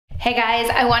Hey guys,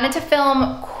 I wanted to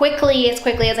film quickly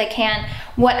as I can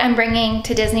what I'm bringing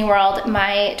to Disney World,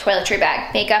 my toiletry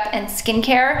bag, makeup and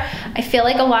skincare. I feel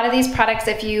like a lot of these products,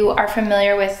 if you are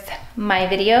familiar with my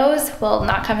videos, will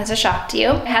not come as a shock to you.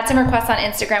 I had some requests on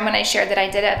Instagram when I shared that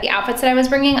I did the outfits that I was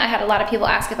bringing. I had a lot of people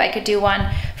ask if I could do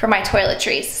one for my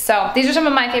toiletries. So these are some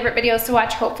of my favorite videos to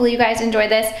watch. Hopefully you guys enjoy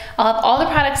this. I'll have all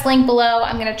the products linked below.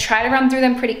 I'm gonna try to run through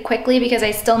them pretty quickly because I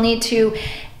still need to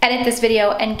edit this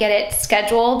video and get it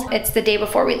scheduled. It's the day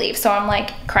before we leave, so I'm like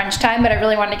crunch time, but I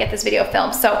really wanted to get this video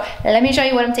filmed. So let me show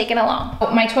you what I'm taking along.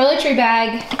 My toiletry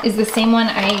bag is the same one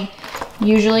I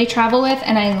usually travel with,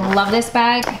 and I love this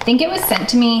bag. I think it was sent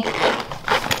to me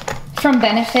from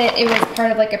Benefit. It was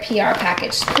part of like a PR package.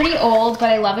 It's pretty old, but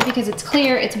I love it because it's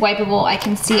clear, it's wipeable, I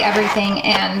can see everything,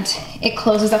 and it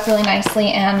closes up really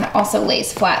nicely and also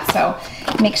lays flat, so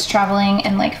it makes traveling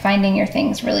and like finding your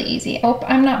things really easy. Hope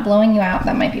I'm not blowing you out,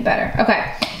 that might be better.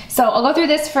 Okay, so I'll go through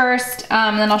this first,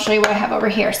 and then I'll show you what I have over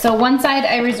here. So one side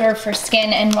I reserve for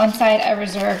skin and one side I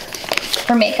reserve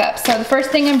for makeup. So the first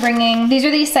thing I'm bringing, these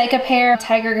are the Psychopair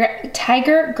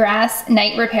Tiger Grass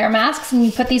Night Repair Masks, and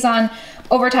you put these on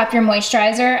over top your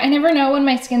moisturizer. I never know when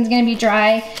my skin's gonna be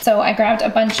dry, so I grabbed a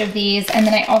bunch of these, and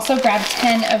then I also grabbed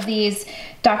 10 of these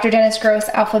Dr. Dennis Gross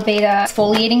Alpha Beta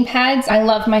exfoliating pads. I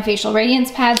love my facial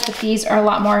radiance pads, but these are a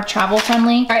lot more travel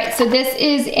friendly. All right, so this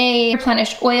is a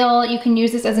replenished oil. You can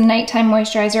use this as a nighttime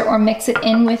moisturizer or mix it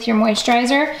in with your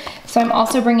moisturizer. So I'm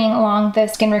also bringing along the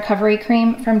Skin Recovery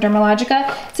Cream from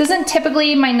Dermalogica. This isn't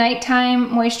typically my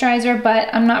nighttime moisturizer, but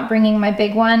I'm not bringing my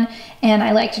big one, and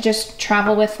I like to just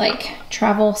travel with like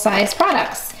travel size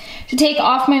products. To take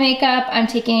off my makeup, I'm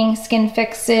taking Skin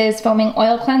Fix's Foaming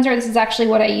Oil Cleanser. This is actually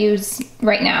what I use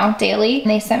right now daily.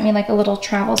 And they sent me like a little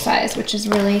travel size, which is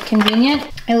really convenient.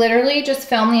 I literally just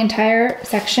filmed the entire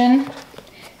section,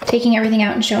 taking everything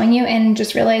out and showing you, and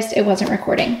just realized it wasn't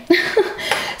recording.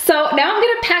 So now I'm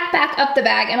gonna pack back up the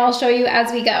bag and I'll show you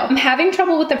as we go. I'm having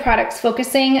trouble with the products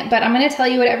focusing, but I'm gonna tell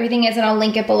you what everything is and I'll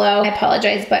link it below. I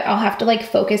apologize, but I'll have to like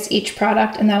focus each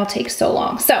product and that'll take so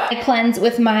long. So I cleanse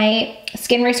with my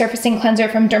Skin Resurfacing Cleanser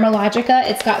from Dermalogica.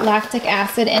 It's got lactic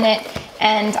acid in it,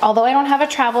 and although I don't have a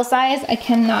travel size, I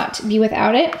cannot be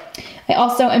without it. I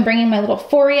also am bringing my little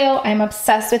Foreo. I'm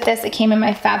obsessed with this. It came in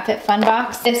my FabFitFun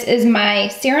box. This is my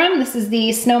serum. This is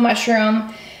the Snow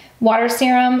Mushroom Water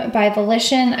Serum by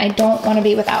Volition. I don't want to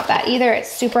be without that either.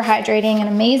 It's super hydrating and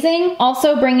amazing.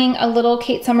 Also bringing a little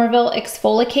Kate Somerville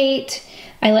Exfoliate.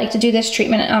 I like to do this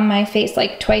treatment on my face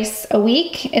like twice a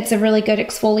week. It's a really good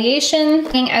exfoliation.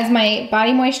 As my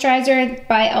body moisturizer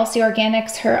by Elsie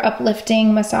Organics, her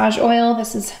Uplifting Massage Oil.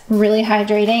 This is really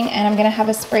hydrating, and I'm gonna have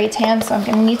a spray tan, so I'm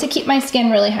gonna need to keep my skin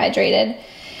really hydrated.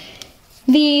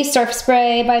 The Surf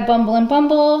Spray by Bumble and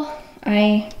Bumble.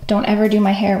 I don't ever do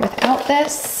my hair without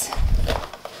this.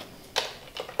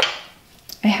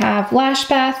 I have Lash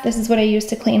Bath. This is what I use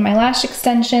to clean my lash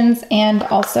extensions, and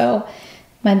also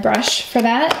my brush for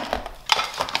that.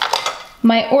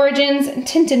 My Origins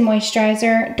Tinted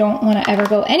Moisturizer. Don't want to ever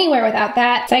go anywhere without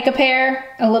that. Psychopair,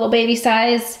 a little baby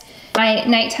size. My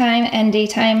nighttime and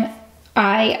daytime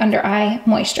under eye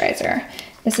moisturizer.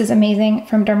 This is amazing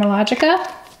from Dermalogica.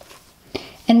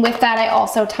 And with that, I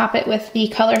also top it with the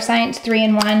Color Science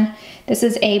 3-in-1. This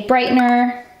is a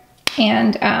brightener,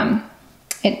 and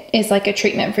it is like a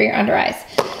treatment for your under eyes.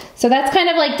 So that's kind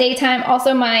of like daytime.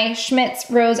 Also my Schmidt's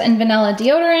Rose and Vanilla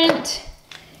Deodorant,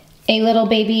 a little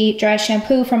baby dry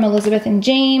shampoo from Elizabeth and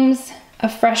James, a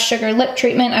Fresh Sugar lip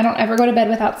treatment. I don't ever go to bed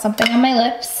without something on my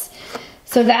lips.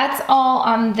 So that's all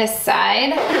on this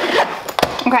side.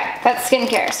 Okay, that's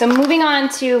skincare. So moving on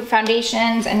to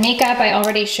foundations and makeup, I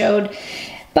already showed,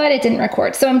 but it didn't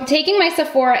record. So I'm taking my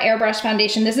Sephora Airbrush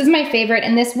Foundation. This is my favorite,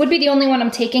 and this would be the only one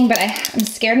I'm taking, but I'm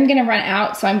scared I'm gonna run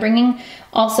out, so I'm bringing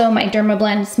also my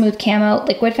Dermablend Smooth Camo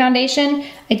Liquid Foundation.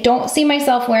 I don't see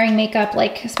myself wearing makeup,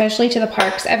 like especially to the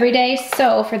parks every day,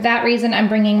 so for that reason, I'm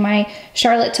bringing my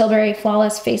Charlotte Tilbury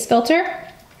Flawless Face Filter.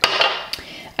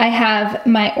 I have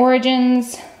my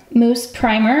Origins Mousse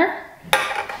Primer.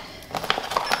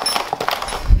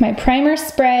 My primer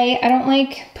spray. I don't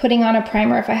like putting on a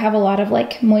primer if I have a lot of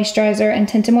like moisturizer and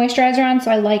tinted moisturizer on, so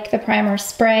I like the primer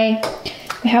spray.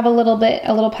 I have a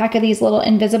little pack of these little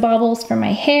Invisibobbles for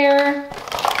my hair.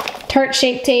 Tarte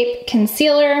Shape Tape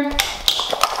Concealer.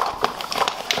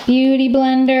 Beauty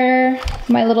Blender.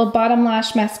 My little Bottom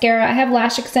Lash Mascara. I have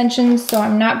lash extensions, so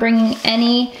I'm not bringing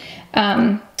any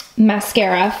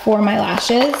mascara for my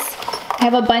lashes. I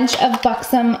have a bunch of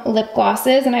Buxom lip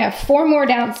glosses, and I have 4 more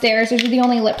downstairs. Those are the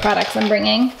only lip products I'm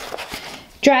bringing.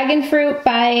 Dragon Fruit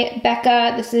by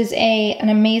Becca. This is an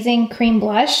amazing cream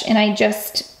blush, and I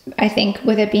just I think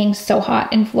with it being so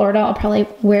hot in Florida, I'll probably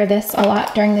wear this a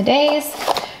lot during the days.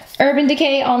 Urban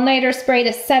Decay All-Nighter Spray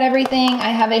to set everything. I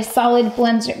have a solid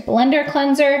blender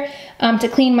cleanser to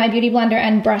clean my beauty blender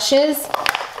and brushes.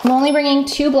 I'm only bringing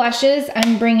 2 blushes.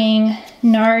 I'm bringing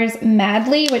NARS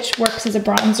Madly, which works as a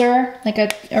bronzer, like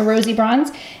a rosy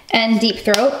bronze, and Deep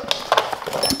Throat.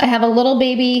 I have a little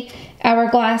baby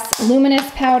Hourglass Luminous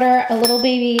Powder, a little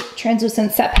baby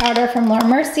Translucent Set Powder from Laura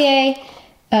Mercier,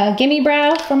 Gimme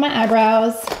Brow for my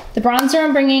eyebrows. The bronzer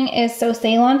I'm bringing is So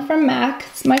Ceylon from MAC.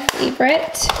 It's my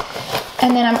favorite.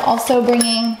 And then I'm also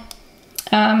bringing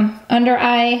Under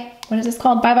Eye, what is this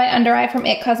called? Bye Bye Under Eye from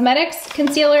IT Cosmetics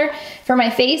concealer for my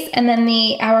face, and then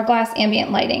the Hourglass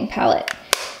Ambient Lighting palette.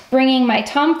 Bringing my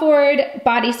Tom Ford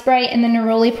body spray in the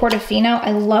Neroli Portofino.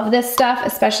 I love this stuff,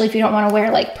 especially if you don't want to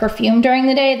wear like perfume during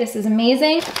the day. This is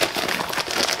amazing.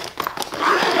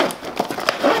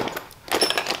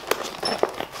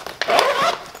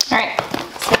 All right,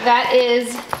 so that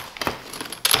is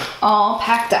all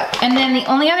packed up. And then the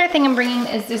only other thing I'm bringing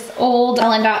is this old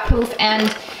Stella Dot poof,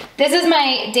 and this is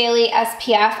my daily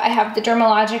SPF. I have the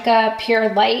Dermalogica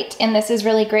Pure Light, and this is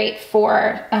really great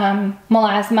for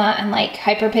melasma and like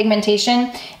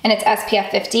hyperpigmentation, and it's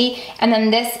SPF 50. And then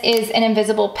this is an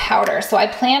invisible powder. So I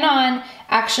plan on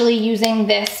actually using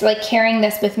this, like carrying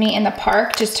this with me in the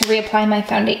park just to reapply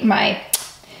my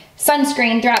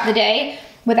sunscreen throughout the day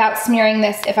without smearing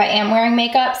this if I am wearing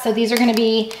makeup. So these are gonna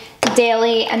be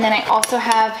daily. And then I also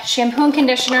have shampoo and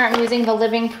conditioner. I'm using the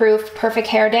Living Proof Perfect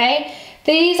Hair Day.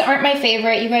 These aren't my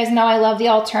favorite. You guys know I love the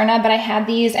Alterna, but I had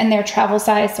these and they're travel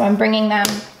size, so I'm bringing them.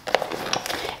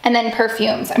 And then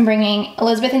perfumes. I'm bringing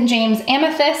Elizabeth & James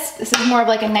Amethyst. This is more of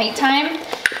like a nighttime.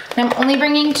 And I'm only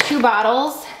bringing 2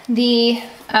 bottles. The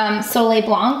Soleil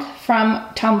Blanc from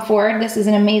Tom Ford. This is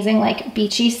an amazing like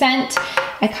beachy scent.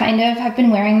 I kind of have been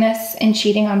wearing this and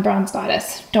cheating on Bronze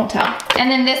Goddess. Don't tell.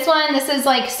 And then this one, this is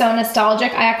like so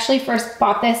nostalgic. I actually first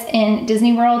bought this in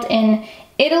Disney World in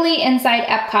Italy inside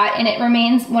Epcot, and it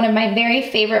remains one of my very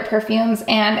favorite perfumes,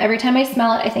 and every time I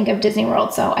smell it I think of Disney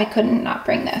World, so I couldn't not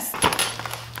bring this.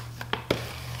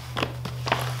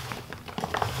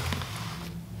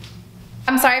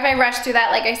 I'm sorry if I rushed through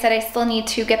that. Like I said, I still need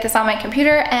to get this on my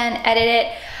computer and edit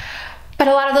it, but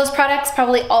a lot of those products,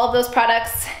 probably all of those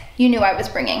products, you knew I was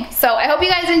bringing. So I hope you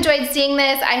guys enjoyed seeing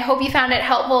this. I hope you found it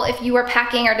helpful if you were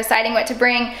packing or deciding what to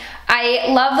bring.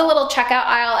 I love the little checkout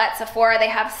aisle at Sephora. They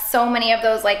have so many of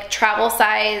those like travel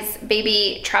size,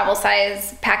 baby travel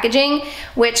size packaging,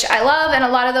 which I love, and a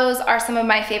lot of those are some of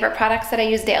my favorite products that I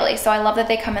use daily. So I love that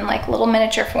they come in like little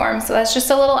miniature forms. So that's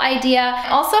just a little idea. I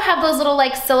also have those little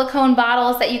like silicone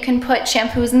bottles that you can put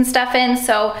shampoos and stuff in.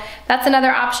 So that's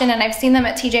another option, and I've seen them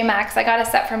at TJ Maxx. I got a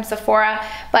set from Sephora,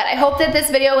 but I hope that this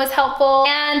video was helpful,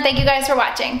 and thank you guys for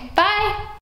watching. Bye!